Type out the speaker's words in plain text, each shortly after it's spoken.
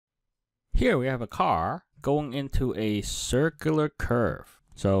Here we have a car going into a circular curve.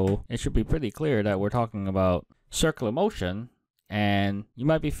 So it should be pretty clear that we're talking about circular motion, and you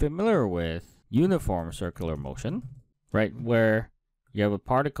might be familiar with uniform circular motion, right? Where you have a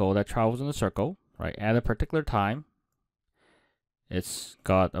particle that travels in a circle, right, at a particular time. It's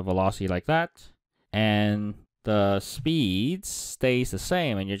got a velocity like that, and the speed stays the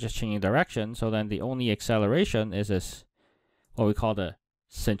same, and you're just changing direction. So then the only acceleration is this, what we call the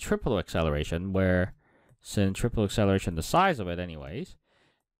centripetal acceleration, where centripetal acceleration, the size of it anyways,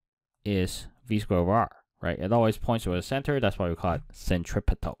 is v squared over r, right? It always points to the center. That's why we call it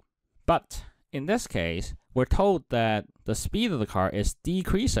centripetal. But in this case, we're told that the speed of the car is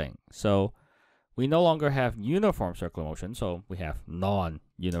decreasing. So we no longer have uniform circular motion, so we have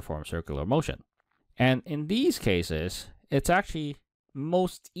non-uniform circular motion. And in these cases, it's actually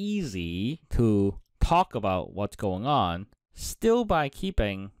most easy to talk about what's going on still by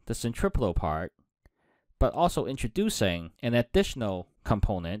keeping the centripetal part, but also introducing an additional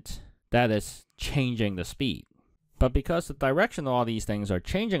component that is changing the speed. But because the direction of all these things are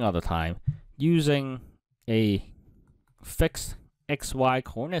changing all the time, using a fixed XY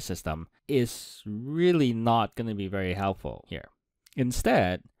coordinate system is really not going to be very helpful here.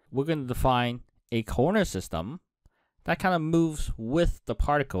 Instead, we're going to define a coordinate system that kind of moves with the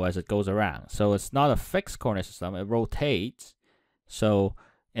particle as it goes around. So it's not a fixed coordinate system, it rotates. So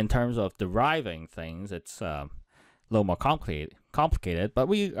in terms of deriving things, it's a little more complicated, but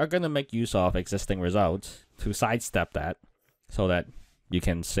we are going to make use of existing results to sidestep that so that you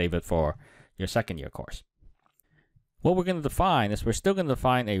can save it for your second year course. What we're going to define is we're still going to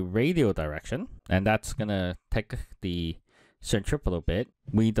define a radial direction, and that's going to take the centripetal bit.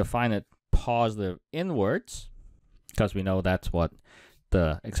 We define it positive inwards because we know that's what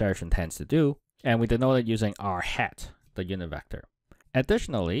the acceleration tends to do, and we denote it using r hat, the unit vector.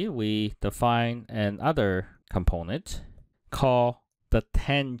 Additionally, we define another component called the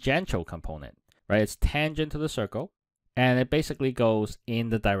tangential component, right? It's tangent to the circle, and it basically goes in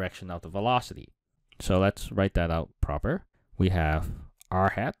the direction of the velocity. So let's write that out proper. We have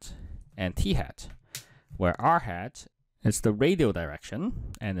r hat and t hat, where r hat is the radial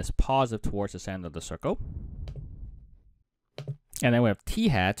direction and is positive towards the center of the circle. And then we have t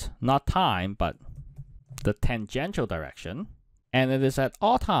hat, not time, but the tangential direction, and it is at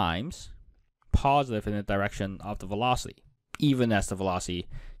all times positive in the direction of the velocity, even as the velocity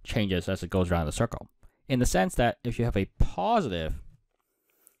changes as it goes around the circle. In the sense that if you have a positive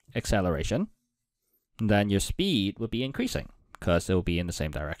acceleration, then your speed would be increasing because it will be in the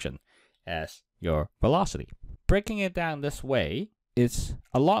same direction as your velocity. Breaking it down this way is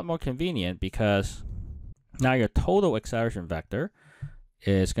a lot more convenient because now your total acceleration vector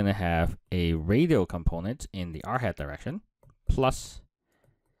is going to have a radial component in the r hat direction plus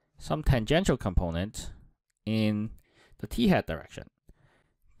some tangential component in the t hat direction.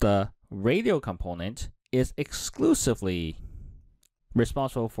 The radial component is exclusively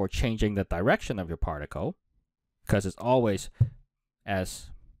responsible for changing the direction of your particle because it's always, as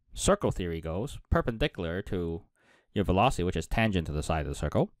circle theory goes, perpendicular to your velocity, which is tangent to the side of the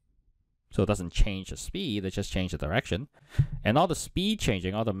circle. So it doesn't change the speed, it just changes the direction. And all the speed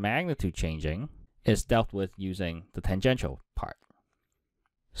changing, all the magnitude changing is dealt with using the tangential part.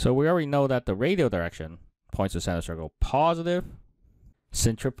 So we already know that the radial direction points to the center of the circle, positive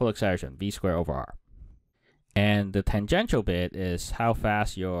centripetal acceleration, v squared over r. And the tangential bit is how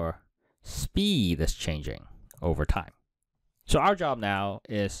fast your speed is changing over time. So our job now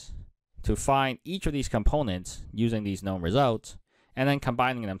is to find each of these components using these known results and then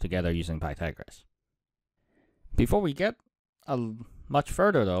combining them together using Pythagoras. Before we get much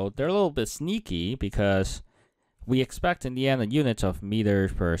further though, they're a little bit sneaky because we expect in the end the units of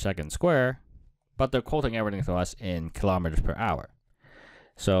meters per second square, but they're quoting everything to us in kilometers per hour.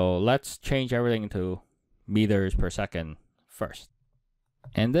 So let's change everything into meters per second first.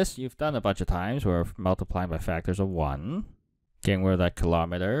 And this you've done a bunch of times. We're multiplying by factors of 1, getting rid of that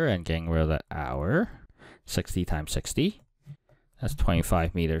kilometer and getting rid of that hour. 60 times 60. That's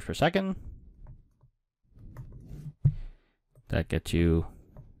 25 meters per second. That gets you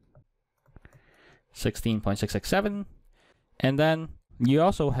 16.667. And then you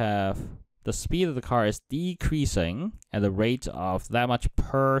also have the speed of the car is decreasing at the rate of that much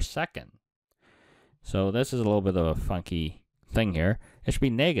per second. So this is a little bit of a funky thing here. It should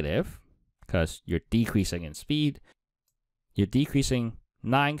be negative because you're decreasing in speed. You're decreasing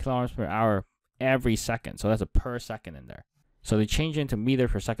 9 kilometers per hour every second. So that's a per second in there. So to change into meter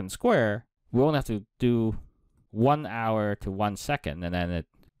per second square, we only have to do 1 hour to 1 second, and then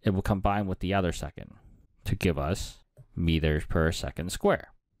it will combine with the other second to give us meters per second square.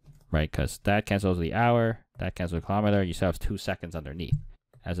 right? Because that cancels the hour, that cancels the kilometer. You still have 2 seconds underneath.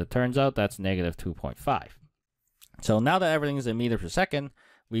 As it turns out, that's negative 2.5. So now that everything is in meters per second,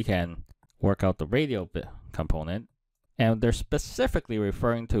 we can work out the radial component. And they're specifically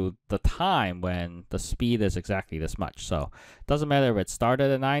referring to the time when the speed is exactly this much. So it doesn't matter if it started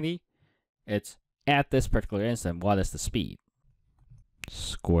at 90, it's at this particular instant, what is the speed?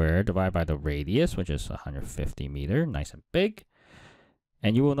 Square divided by the radius, which is 150 meters, nice and big.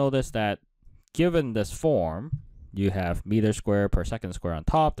 And you will notice that given this form, you have meter square per second square on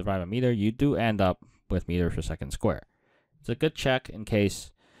top, divided by meter, you do end up with meters per second square. It's a good check in case,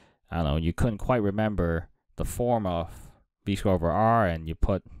 I don't know, you couldn't quite remember the form of v squared over r, and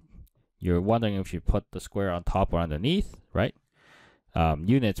you're wondering if you put the square on top or underneath, right?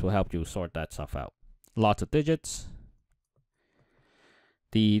 Units will help you sort that stuff out. Lots of digits.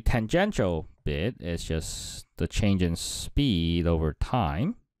 The tangential bit is just the change in speed over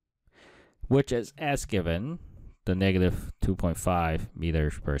time, which is as given the negative 2.5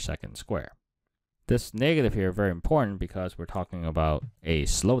 meters per second square. This negative here is very important because we're talking about a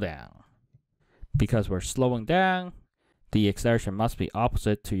slowdown. Because we're slowing down, the acceleration must be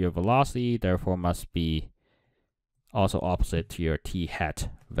opposite to your velocity, therefore must be also opposite to your t hat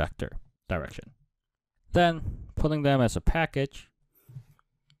vector direction. Then, putting them as a package,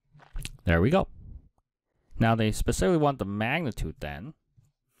 there we go. Now they specifically want the magnitude then.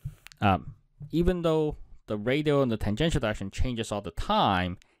 Even though the radial and the tangential direction changes all the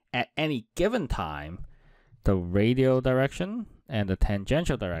time, at any given time, the radial direction and the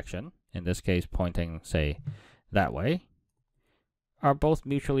tangential direction, in this case pointing, say, that way, are both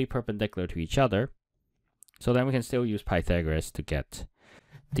mutually perpendicular to each other. So then we can still use Pythagoras to get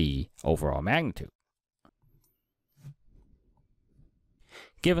the overall magnitude,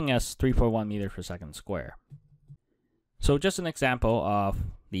 giving us 3.1 meters per second square. So just an example of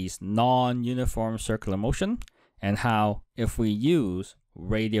these non-uniform circular motion and how if we use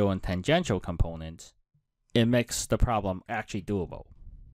radial and tangential components, it makes the problem actually doable.